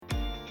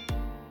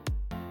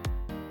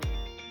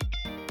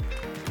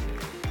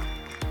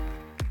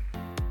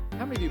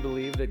How many of you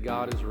believe that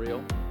God is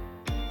real?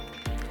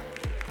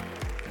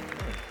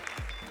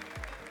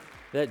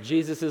 That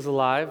Jesus is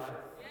alive?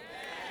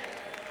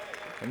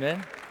 Amen?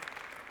 Do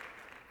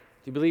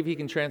you believe he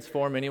can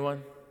transform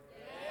anyone?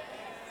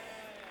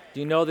 Do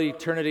you know that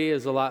eternity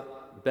is a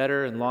lot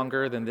better and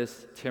longer than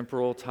this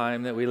temporal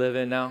time that we live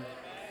in now?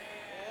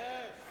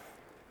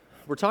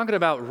 We're talking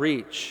about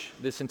reach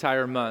this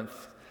entire month.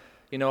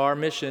 You know, our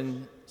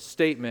mission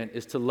statement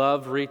is to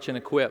love, reach, and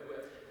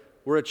equip.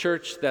 We're a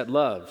church that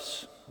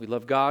loves. We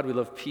love God, we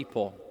love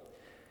people.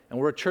 And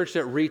we're a church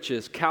that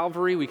reaches.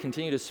 Calvary, we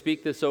continue to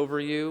speak this over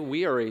you.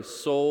 We are a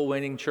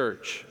soul-winning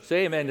church.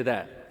 Say amen to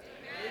that.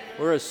 Amen.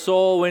 We're a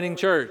soul-winning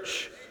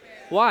church.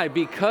 Amen. Why?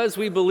 Because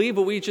we believe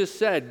what we just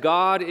said.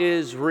 God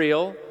is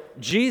real.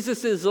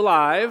 Jesus is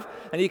alive,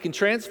 and he can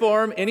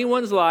transform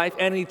anyone's life,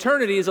 and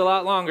eternity is a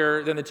lot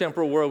longer than the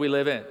temporal world we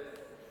live in.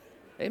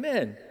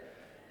 Amen.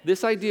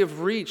 This idea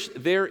of reach,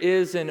 there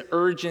is an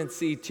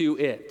urgency to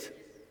it.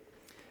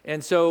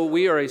 And so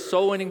we are a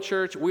soul-winning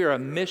church. We are a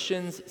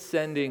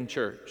missions-sending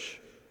church.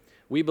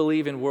 We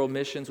believe in world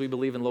missions. We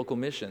believe in local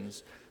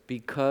missions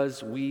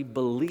because we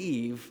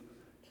believe,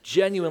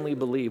 genuinely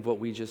believe what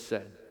we just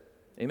said.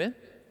 Amen?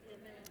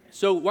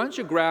 So why don't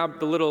you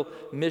grab the little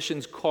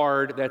missions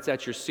card that's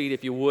at your seat,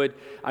 if you would.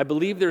 I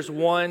believe there's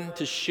one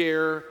to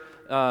share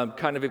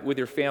kind of with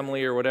your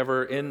family or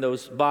whatever in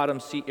those bottom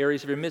seat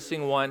areas. If you're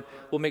missing one,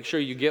 we'll make sure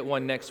you get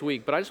one next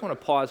week. But I just want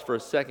to pause for a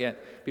second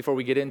before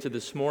we get into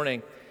this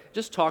morning.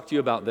 Just talk to you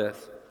about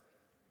this.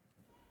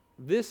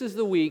 This is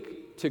the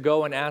week to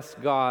go and ask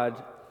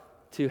God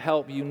to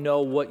help you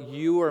know what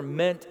you are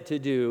meant to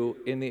do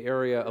in the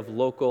area of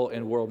local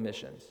and world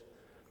missions.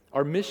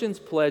 Our missions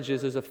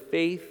pledges is a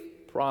faith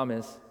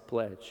promise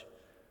pledge.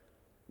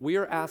 We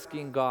are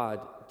asking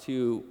God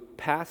to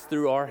pass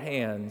through our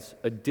hands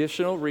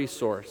additional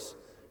resource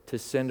to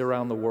send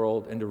around the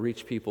world and to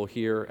reach people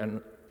here and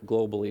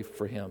globally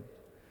for Him.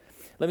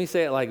 Let me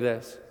say it like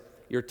this.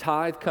 Your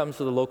tithe comes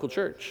to the local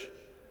church.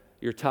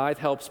 Your tithe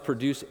helps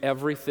produce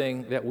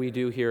everything that we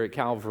do here at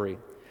Calvary.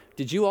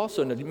 Did you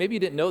also know, maybe you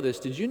didn't know this,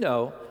 did you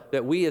know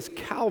that we as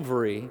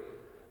Calvary,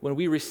 when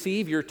we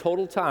receive your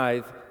total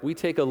tithe, we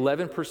take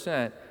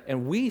 11%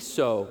 and we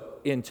sow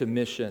into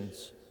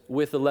missions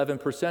with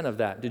 11% of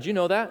that. Did you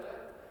know that?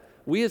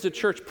 We as a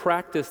church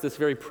practice this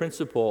very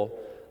principle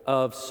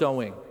of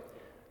sowing,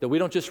 that we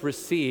don't just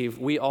receive,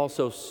 we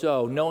also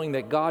sow, knowing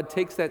that God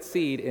takes that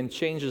seed and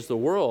changes the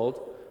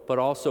world, but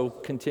also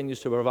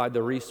continues to provide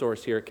the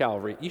resource here at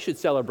Calvary. You should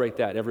celebrate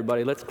that,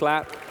 everybody. Let's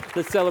clap.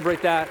 Let's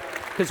celebrate that,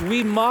 because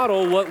we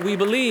model what we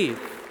believe.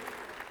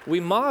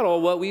 We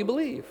model what we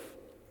believe.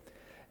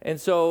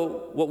 And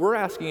so what we're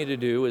asking you to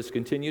do is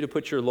continue to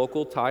put your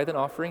local tithe and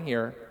offering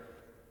here,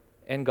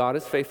 and God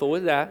is faithful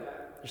with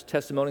that. There's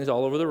testimonies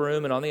all over the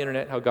room and on the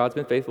internet how God's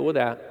been faithful with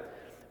that.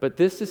 But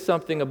this is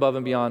something above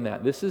and beyond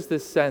that. This is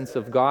this sense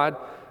of God,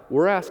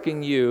 we're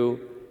asking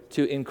you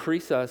to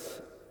increase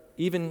us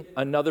even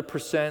another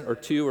 % or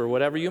 2 or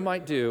whatever you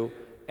might do,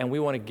 and we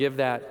want to give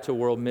that to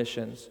world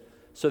missions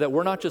so that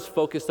we're not just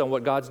focused on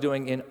what God's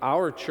doing in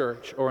our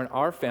church or in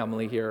our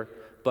family here,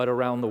 but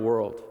around the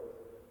world.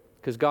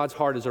 Because God's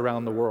heart is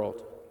around the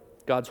world.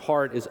 God's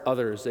heart is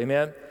others,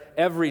 amen?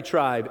 Every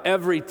tribe,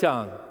 every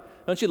tongue.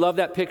 Don't you love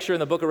that picture in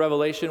the book of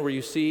Revelation where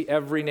you see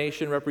every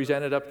nation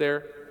represented up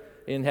there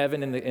in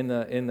heaven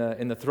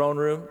in the throne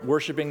room,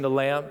 worshiping the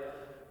Lamb,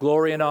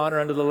 glory and honor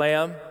unto the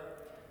Lamb?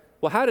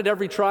 Well, how did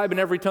every tribe and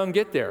every tongue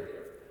get there?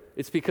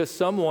 It's because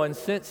someone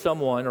sent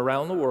someone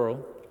around the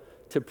world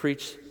to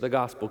preach the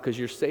gospel, because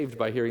you're saved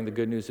by hearing the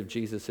good news of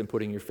Jesus and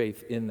putting your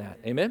faith in that.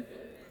 Amen?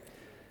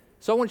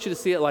 So I want you to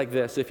see it like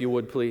this, if you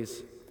would,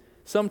 please.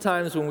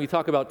 Sometimes when we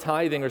talk about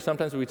tithing, or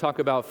sometimes when we talk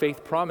about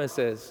faith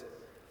promises,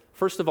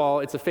 first of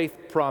all, it's a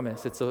faith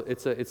promise.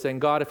 It's saying,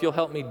 God, if you'll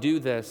help me do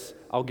this,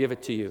 I'll give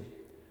it to you.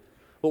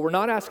 What we're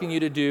not asking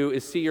you to do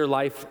is see your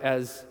life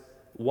as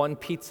one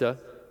pizza,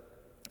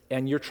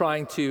 and you're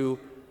trying to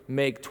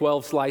make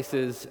 12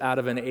 slices out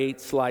of an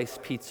 8-slice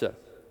pizza. Do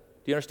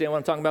you understand what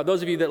I'm talking about?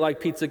 Those of you that like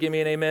pizza, give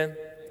me an amen.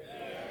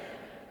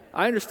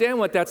 I understand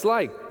what that's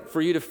like, for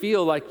you to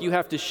feel like you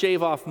have to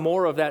shave off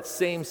more of that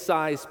same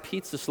size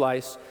pizza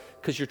slice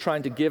because you're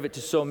trying to give it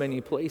to so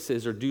many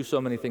places or do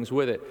so many things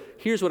with it.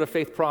 Here's what a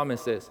faith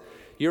promise is.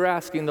 You're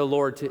asking the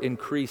Lord to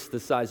increase the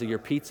size of your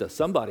pizza.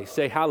 Somebody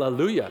say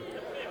hallelujah.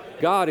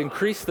 God,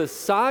 increase the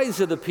size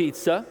of the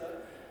pizza,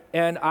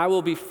 and I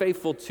will be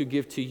faithful to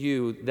give to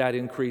you that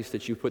increase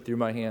that you put through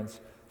my hands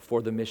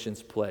for the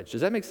missions pledge.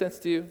 Does that make sense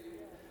to you?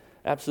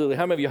 Absolutely.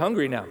 How many of you are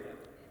hungry now?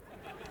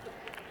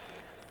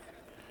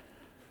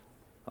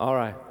 All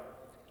right.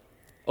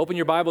 Open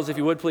your Bibles, if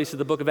you would, please, to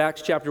the book of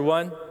Acts chapter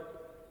 1.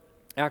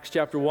 Acts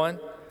chapter 1,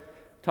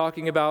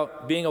 talking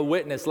about being a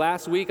witness.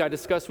 Last week I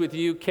discussed with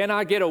you, can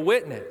I get a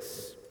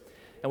witness?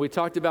 And we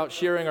talked about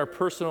sharing our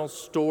personal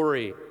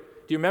story.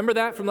 Do you remember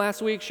that from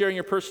last week, sharing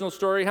your personal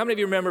story? How many of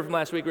you remember from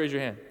last week? Raise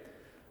your hand.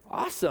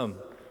 Awesome.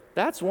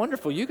 That's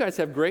wonderful. You guys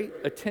have great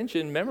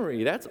attention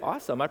memory. That's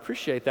awesome. I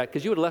appreciate that,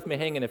 because you would have left me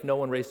hanging if no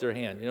one raised their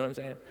hand. You know what I'm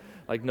saying?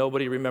 Like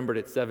nobody remembered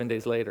it 7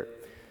 days later.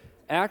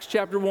 Acts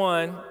chapter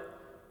 1,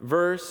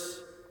 verse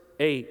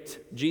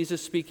 8.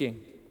 Jesus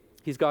speaking.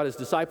 He's got his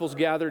disciples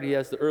gathered. He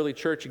has the early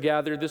church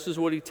gathered. This is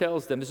what he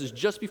tells them. This is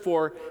just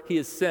before he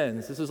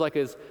ascends. This is like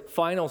his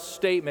final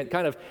statement,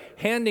 kind of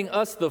handing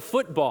us the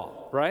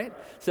football, right?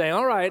 Saying,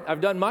 all right,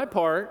 I've done my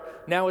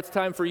part. Now it's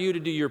time for you to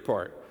do your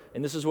part.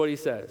 And this is what he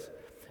says.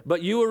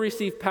 But you will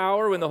receive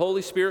power when the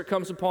Holy Spirit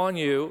comes upon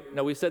you.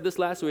 Now, we said this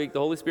last week. The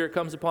Holy Spirit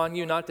comes upon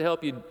you not to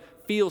help you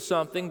feel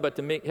something, but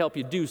to help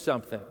you do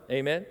something.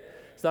 Amen?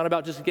 It's not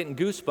about just getting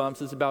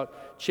goosebumps. It's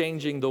about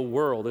changing the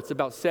world. It's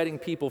about setting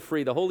people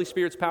free. The Holy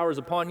Spirit's power is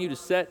upon you to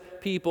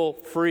set people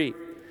free,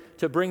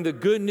 to bring the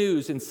good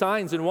news and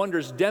signs and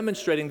wonders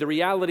demonstrating the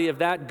reality of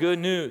that good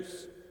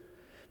news.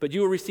 But you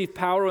will receive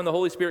power when the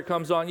Holy Spirit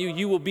comes on you.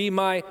 You will be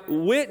my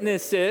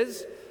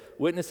witnesses.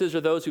 Witnesses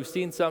are those who've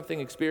seen something,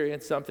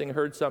 experienced something,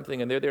 heard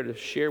something, and they're there to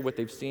share what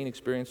they've seen,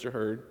 experienced, or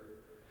heard.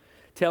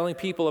 Telling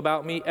people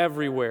about me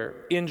everywhere,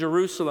 in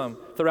Jerusalem,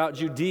 throughout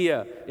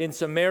Judea, in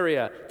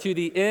Samaria, to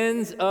the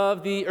ends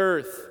of the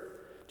earth.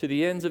 To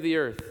the ends of the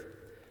earth.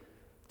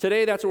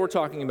 Today, that's what we're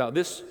talking about.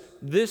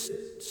 This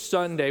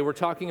Sunday, we're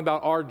talking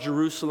about our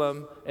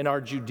Jerusalem and our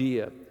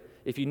Judea.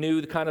 If you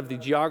knew the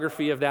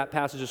geography of that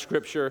passage of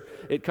Scripture,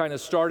 it kind of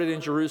started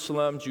in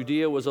Jerusalem.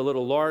 Judea was a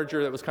little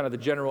larger. That was kind of the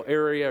general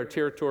area or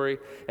territory.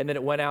 And then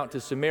it went out to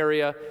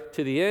Samaria,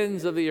 to the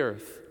ends of the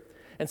earth.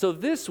 And so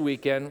this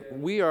weekend,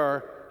 we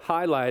are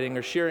highlighting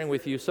or sharing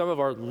with you some of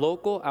our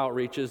local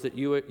outreaches that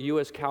you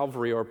as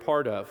Calvary are a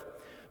part of.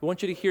 We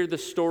want you to hear the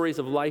stories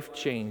of life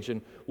change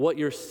and what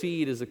your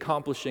seed is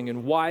accomplishing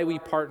and why we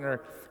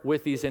partner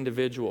with these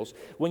individuals.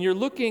 When you're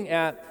looking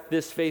at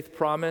this faith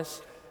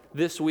promise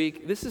this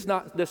week, this is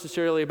not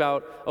necessarily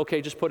about,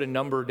 okay, just put a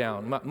number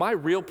down. My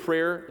real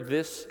prayer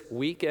this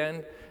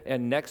weekend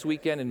and next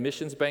weekend in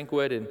missions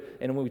banquet and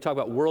when we talk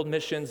about world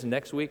missions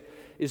next week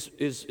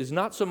is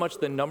not so much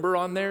the number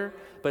on there,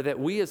 but that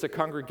we as a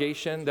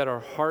congregation, that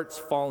our hearts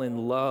fall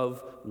in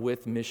love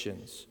with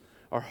missions.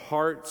 Our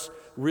hearts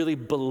really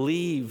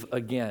believe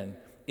again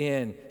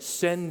in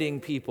sending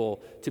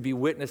people to be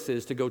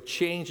witnesses, to go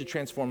change and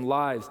transform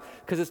lives.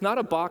 Because it's not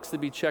a box to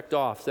be checked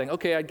off, saying,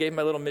 okay, I gave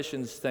my little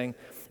missions thing.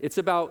 It's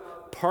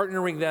about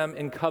partnering them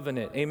in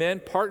covenant,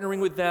 amen?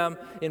 Partnering with them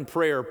in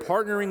prayer,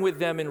 partnering with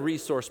them in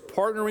resource,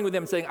 partnering with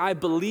them saying, I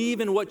believe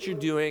in what you're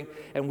doing,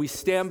 and we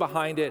stand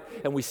behind it,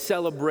 and we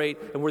celebrate,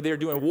 and we're there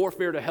doing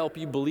warfare to help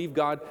you believe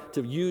God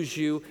to use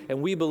you,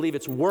 and we believe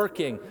it's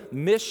working.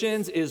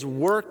 Missions is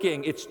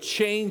working. It's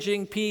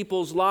changing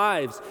people's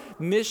lives.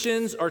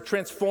 Missions are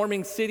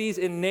transforming cities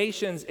and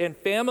nations and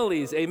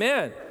families,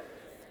 amen?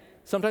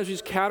 Sometimes we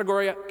just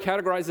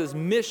categorize as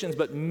missions,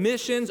 but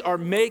missions are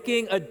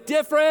making a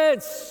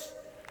difference.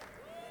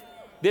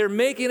 They're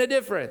making a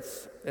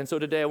difference. And so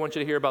today I want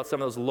you to hear about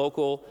some of those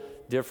local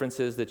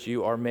differences that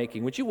you are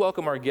making. Would you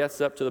welcome our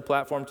guests up to the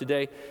platform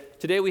today?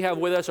 Today we have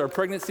with us our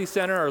pregnancy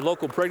center, our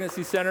local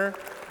pregnancy center,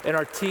 and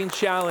our Teen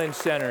Challenge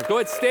Center. Go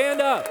ahead, stand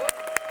up.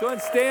 Go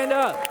ahead, stand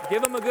up.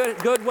 Give them a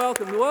good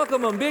welcome.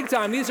 Welcome them big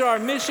time. These are our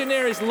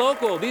missionaries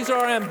local. These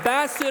are our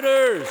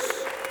ambassadors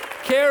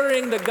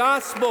carrying the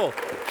gospel,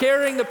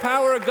 carrying the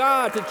power of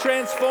God to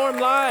transform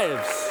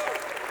lives,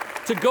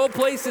 to go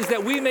places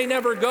that we may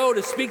never go,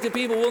 to speak to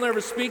people we'll never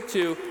speak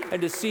to,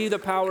 and to see the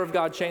power of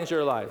God change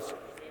their lives.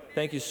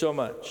 Thank you so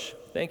much.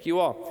 Thank you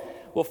all.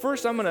 Well,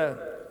 first I'm going to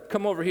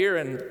come over here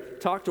and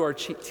talk to our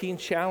Teen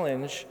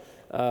Challenge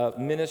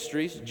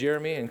ministries,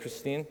 Jeremy and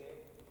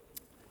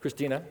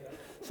Christina.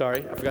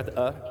 Sorry, I forgot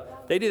the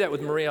They do that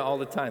with Maria all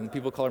the time.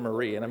 People call her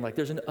Marie, and I'm like,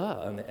 there's an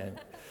on the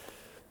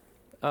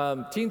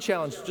end. Teen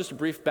Challenge, just a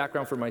brief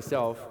background for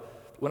myself.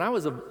 When I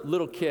was a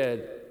little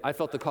kid, I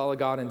felt the call of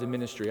God into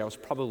ministry. I was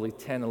probably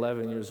 10,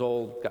 11 years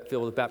old, got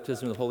filled with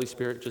baptism of the Holy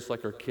Spirit, just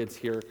like our kids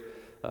here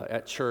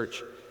at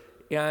church.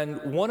 And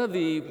one of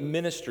the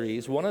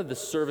ministries, one of the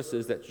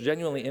services that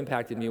genuinely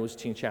impacted me was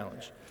Teen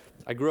Challenge.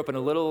 I grew up in a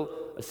little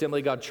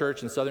Assembly of God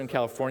church in Southern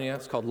California.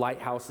 It's called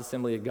Lighthouse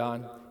Assembly of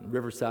God in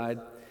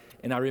Riverside.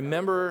 And I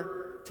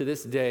remember to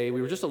this day,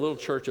 we were just a little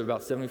church of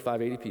about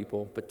 75, 80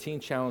 people, but Teen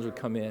Challenge would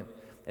come in,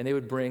 and they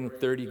would bring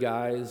 30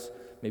 guys,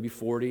 maybe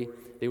 40.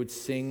 They would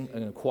sing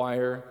in a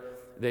choir.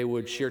 They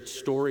would share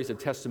stories of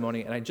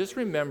testimony. And I just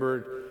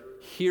remembered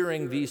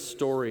hearing these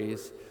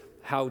stories,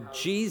 how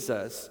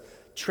Jesus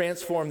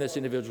transformed this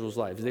individual's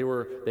lives. They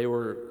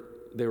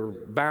were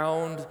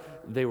bound,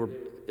 they were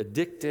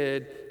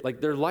addicted, like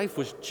their life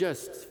was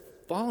just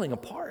falling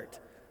apart.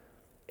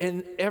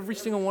 And every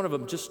single one of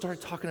them just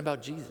started talking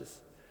about Jesus.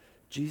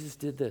 Jesus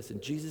did this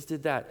and Jesus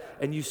did that.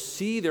 And you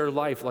see their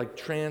life like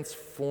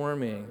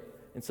transforming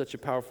in such a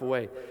powerful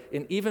way.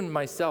 And even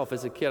myself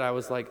as a kid, I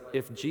was like,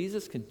 if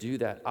Jesus can do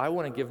that, I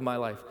want to give my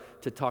life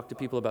to talk to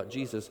people about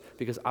Jesus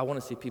because I want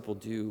to see people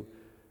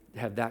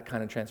have that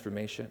kind of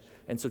transformation.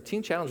 And so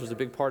Teen Challenge was a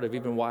big part of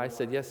even why I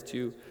said yes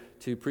to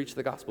preach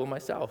the gospel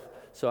myself.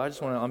 So I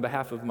just want to, on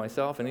behalf of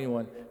myself and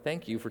anyone,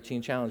 thank you for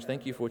Teen Challenge.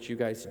 Thank you for what you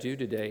guys do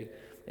today.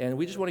 And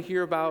we just want to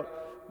hear about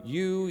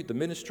you, the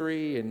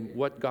ministry, and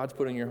what God's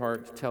put in your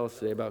heart to tell us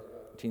today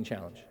about Teen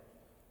Challenge.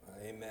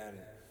 Amen.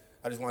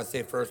 I just want to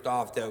say first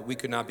off that we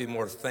could not be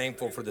more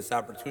thankful for this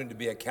opportunity to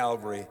be at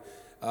Calvary.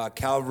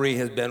 Calvary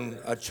has been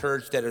a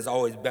church that has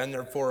always been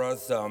there for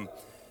us. You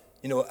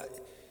know,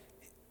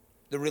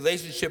 the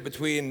relationship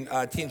between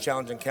Teen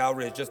Challenge and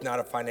Calvary is just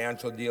not a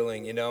financial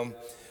dealing, you know.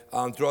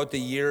 Throughout the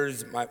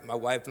years, my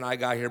wife and I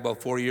got here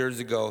about 4 years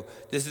ago.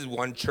 This is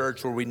one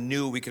church where we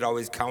knew we could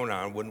always count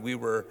on when we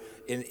were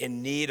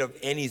in need of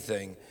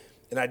anything.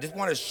 And I just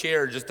want to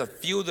share just a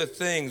few of the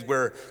things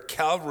where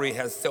Calvary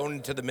has sown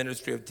into the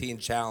ministry of Teen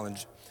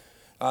Challenge.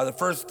 The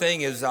first thing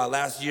is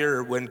last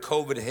year when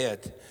COVID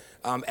hit,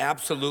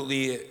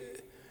 absolutely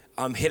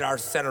hit our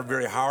center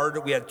very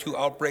hard. We had 2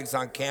 outbreaks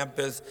on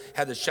campus,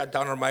 had to shut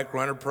down our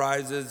micro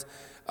enterprises.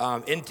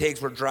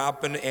 Intakes were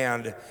dropping,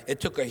 and it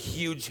took a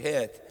huge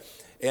hit.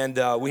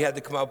 And we had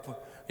to come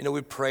up, you know,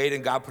 we prayed,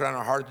 and God put on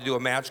our heart to do a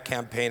match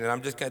campaign. And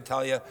I'm just going to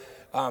tell you,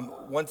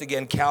 once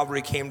again,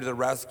 Calvary came to the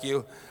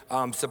rescue,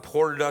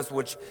 supported us,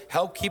 which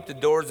helped keep the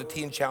doors of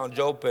Teen Challenge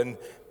open,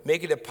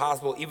 making it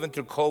possible, even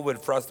through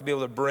COVID, for us to be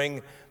able to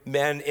bring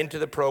men into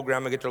the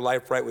program and get their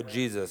life right with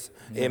Jesus.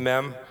 Yeah.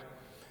 Amen.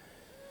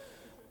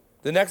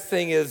 The next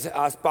thing is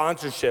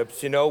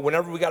sponsorships. You know,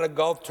 whenever we got a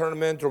golf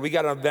tournament or we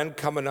got an event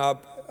coming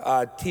up,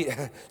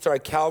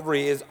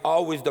 Calvary is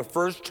always the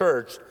first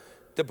church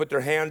to put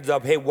their hands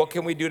up. Hey, what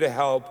can we do to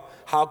help?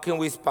 How can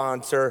we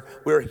sponsor?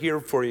 We're here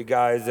for you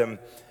guys. And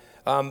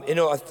you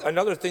know,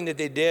 another thing that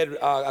they did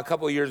a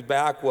couple of years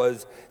back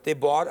was they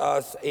bought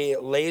us a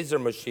laser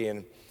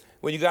machine.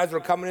 When you guys were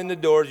coming in the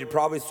doors, you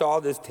probably saw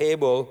this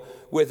table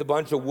with a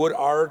bunch of wood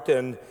art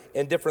and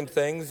different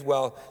things.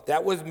 Well,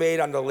 that was made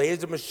on the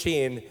laser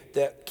machine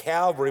that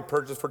Calvary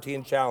purchased for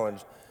Teen Challenge.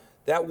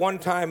 That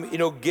one-time, you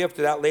know, gift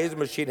of that laser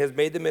machine has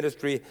made the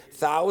ministry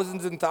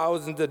thousands and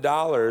thousands of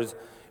dollars,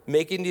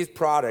 making these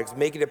products,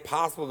 making it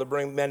possible to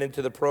bring men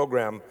into the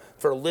program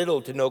for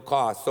little to no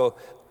cost. So,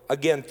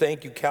 again,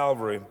 thank you,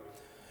 Calvary.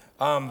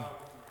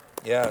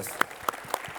 Yes.